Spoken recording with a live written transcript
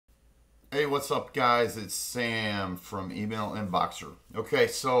Hey, what's up, guys? It's Sam from Email Inboxer. Okay,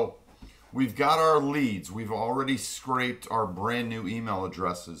 so we've got our leads. We've already scraped our brand new email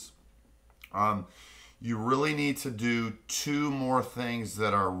addresses. Um, you really need to do two more things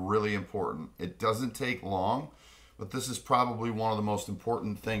that are really important. It doesn't take long, but this is probably one of the most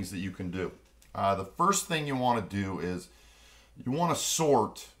important things that you can do. The first thing you want to do is you want to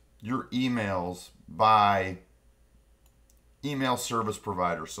sort your emails by email service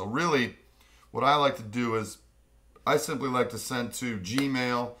provider. So really, what I like to do is I simply like to send to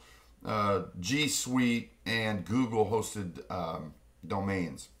Gmail, G Suite, and Google hosted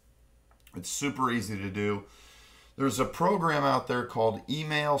domains. It's super easy to do. There's a program out there called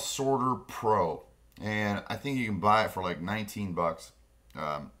Email Sorter Pro, and I think you can buy it for like 19 bucks.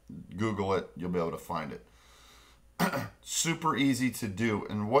 Google it, you'll be able to find it. Super easy to do,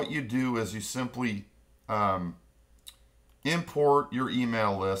 and what you do is you simply import your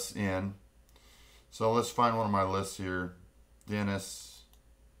email lists in. So let's find one of my lists here. Dennis.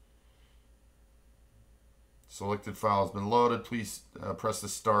 Selected file has been loaded. Please press the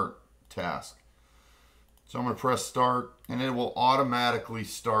start task. So I'm going to press start, and it will automatically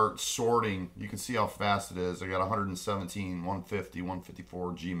start sorting. You can see how fast it is. I got 117, 150,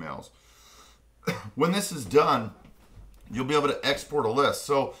 154 Gmails. When this is done, you'll be able to export a list.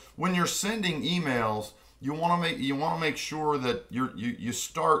 So when you're sending emails, you want to make sure that you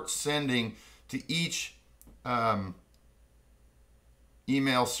start sending to each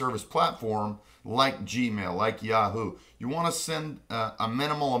email service platform, like Gmail, like Yahoo. You want to send a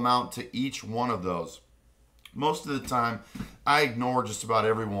minimal amount to each one of those. Most of the time, I ignore just about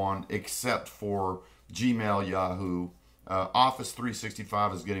everyone except for Gmail, Yahoo. Office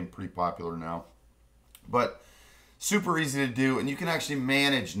 365 is getting pretty popular now, but super easy to do, and you can actually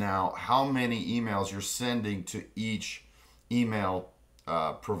manage now how many emails you're sending to each email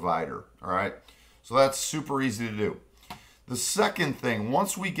provider. All right, so that's super easy to do. The second thing,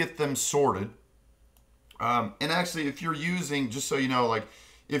 once we get them sorted, and actually if you're using, just so you know, like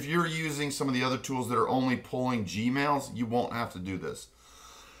if you're using some of the other tools that are only pulling Gmails, you won't have to do this.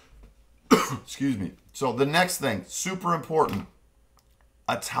 Excuse me. So the next thing, super important,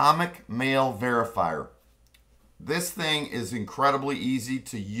 AtomicMail verifier. This thing is incredibly easy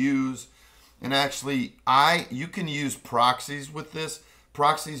to use, and actually you can use proxies with this.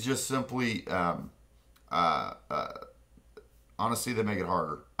 Proxies just simply honestly, they make it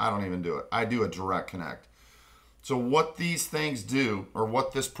harder. I don't even do it. I do a direct connect. So what these things do, or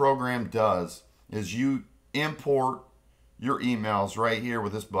what this program does, is you import your emails right here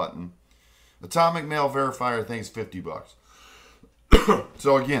with this button. AtomicMail verifier, I think, is 50 bucks.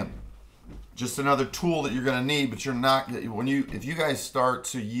 So again, just another tool that you're going to need, but you're not, if you guys start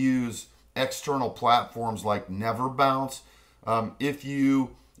to use external platforms like NeverBounce, if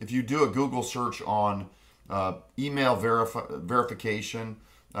you do a Google search on email verification,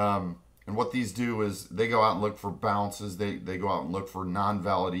 and what these do is they go out and look for bounces. They go out and look for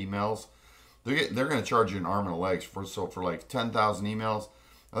non-valid emails. They're going to charge you an arm and a leg for like 10,000 emails.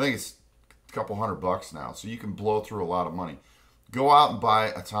 I think it's a couple $100 now, so you can blow through a lot of money. Go out and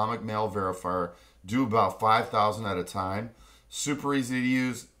buy AtomicMail verifier. Do about 5,000 at a time. Super easy to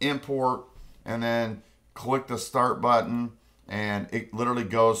use. Import, and then click the start button, and it literally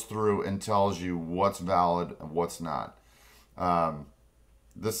goes through and tells you what's valid and what's not.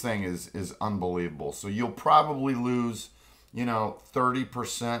 This thing is unbelievable. So you'll probably lose,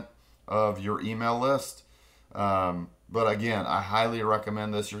 30% of your email list. But again, I highly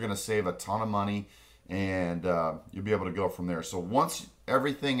recommend this. You're going to save a ton of money, and you'll be able to go from there. So once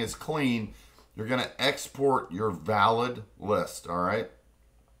everything is clean, you're going to export your valid list. All right,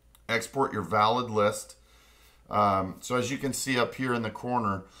 export your valid list. So as you can see up here in the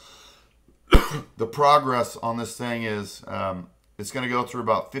corner, the progress on this thing is it's going to go through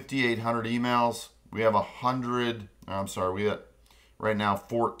about 5,800 emails. We have 100. I'm sorry, we got right now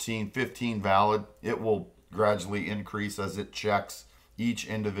 15 valid. It will gradually increase as it checks each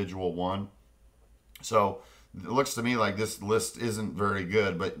individual one. So it looks to me like this list isn't very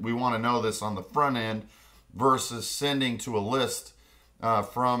good, but we want to know this on the front end versus sending to a list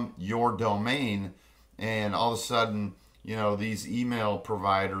from your domain, and all of a sudden, these email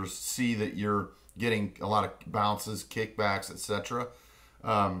providers see that you're getting a lot of bounces, kickbacks, etc.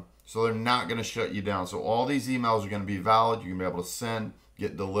 So they're not going to shut you down. So all these emails are going to be valid. You're going to be able to send,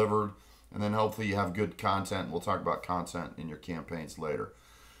 get delivered, and then hopefully you have good content. We'll talk about content in your campaigns later.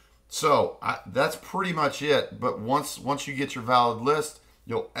 So that's pretty much it. But once you get your valid list,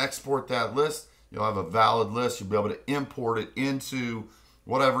 you'll export that list. You'll have a valid list. You'll be able to import it into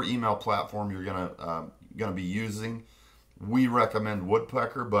whatever email platform you're gonna be using. We recommend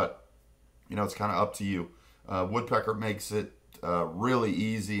Woodpecker, but it's kind of up to you. Woodpecker makes it really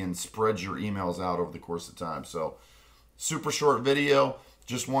easy and spreads your emails out over the course of time. So super short video.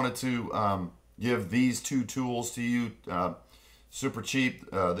 Just wanted to give these two tools to you, super cheap,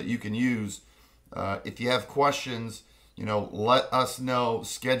 that you can use. If you have questions, let us know.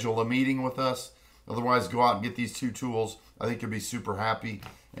 Schedule a meeting with us. Otherwise, go out and get these two tools. I think you'll be super happy,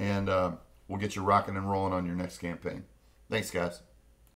 and we'll get you rocking and rolling on your next campaign. Thanks, guys.